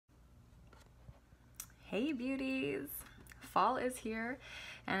Hey beauties! Fall is here,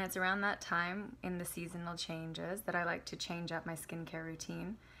 and it's around that time in the seasonal changes that I like to change up my skincare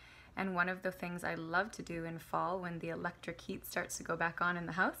routine. And one of the things I love to do in fall when the electric heat starts to go back on in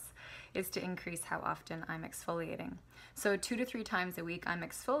the house is to increase how often I'm exfoliating. So 2 to 3 times a week I'm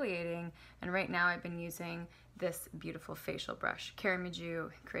exfoliating, and right now I've been using this beautiful facial brush.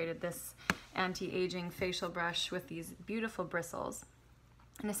 PureYou created this anti-aging facial brush with these beautiful bristles.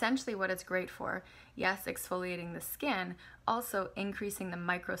 And essentially what it's great for, yes, exfoliating the skin, also increasing the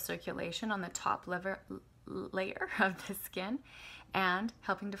microcirculation on the top layer of the skin and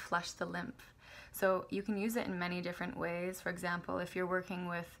helping to flush the lymph. So you can use it in many different ways. For example, if you're working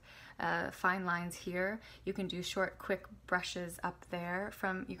with fine lines here, you can do short, quick brushes up there.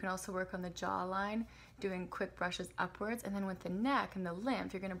 You can also work on the jawline, doing quick brushes upwards, and then with the neck and the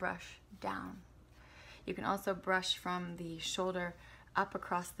lymph, you're gonna brush down. You can also brush from the shoulder up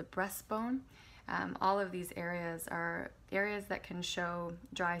across the breastbone. All of these areas are areas that can show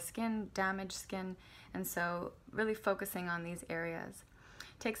dry skin, damaged skin, and so really focusing on these areas.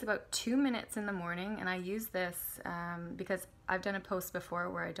 It takes about 2 minutes in the morning, and I use this because I've done a post before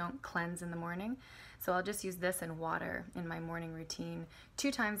where I don't cleanse in the morning, so I'll just use this and water in my morning routine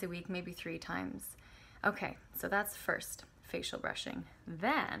 2 times a week, maybe 3 times. Okay, so that's first, facial brushing.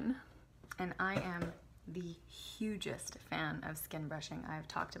 Then, and I am the hugest fan of skin brushing. I've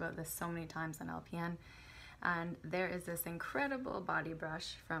talked about this so many times on LPN, and there is this incredible body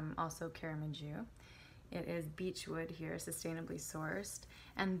brush from also PureYou. It is beechwood here, sustainably sourced,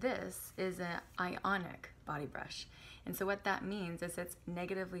 and this is an ionic body brush. And so what that means is it's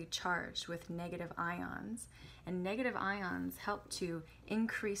negatively charged with negative ions, and negative ions help to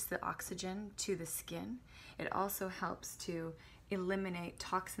increase the oxygen to the skin. It also helps to eliminate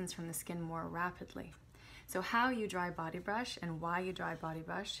toxins from the skin more rapidly. So how you dry body brush and why you dry body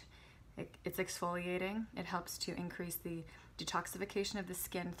brush, it's exfoliating. It helps to increase the detoxification of the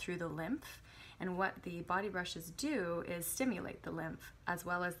skin through the lymph. And what the body brushes do is stimulate the lymph as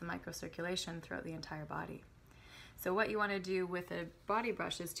well as the microcirculation throughout the entire body. So what you want to do with a body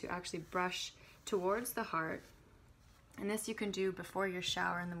brush is to actually brush towards the heart. And this you can do before your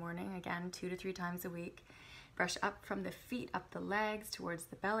shower in the morning, again, 2 to 3 times a week. Brush up from the feet, up the legs, towards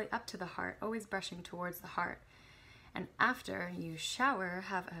the belly, up to the heart, always brushing towards the heart. And after you shower,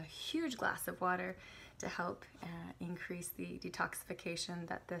 have a huge glass of water to help increase the detoxification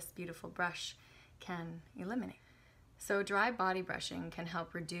that this beautiful brush can eliminate. So dry body brushing can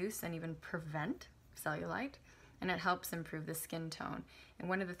help reduce and even prevent cellulite, and it helps improve the skin tone. And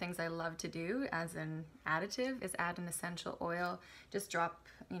one of the things I love to do as an additive is add an essential oil. Just drop,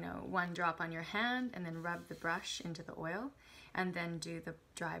 1 drop on your hand and then rub the brush into the oil and then do the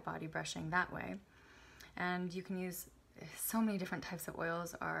dry body brushing that way. And you can use so many different types of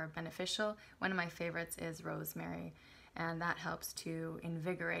oils are beneficial. One of my favorites is rosemary, and that helps to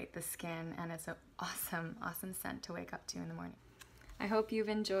invigorate the skin, and it's an awesome, awesome scent to wake up to in the morning. I hope you've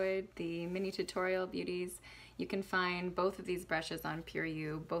enjoyed the mini tutorial, beauties. You can find both of these brushes on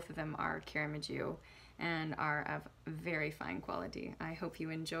PureYou. Both of them are PureYou and are of very fine quality. I hope you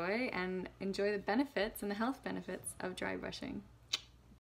enjoy the benefits and the health benefits of dry brushing.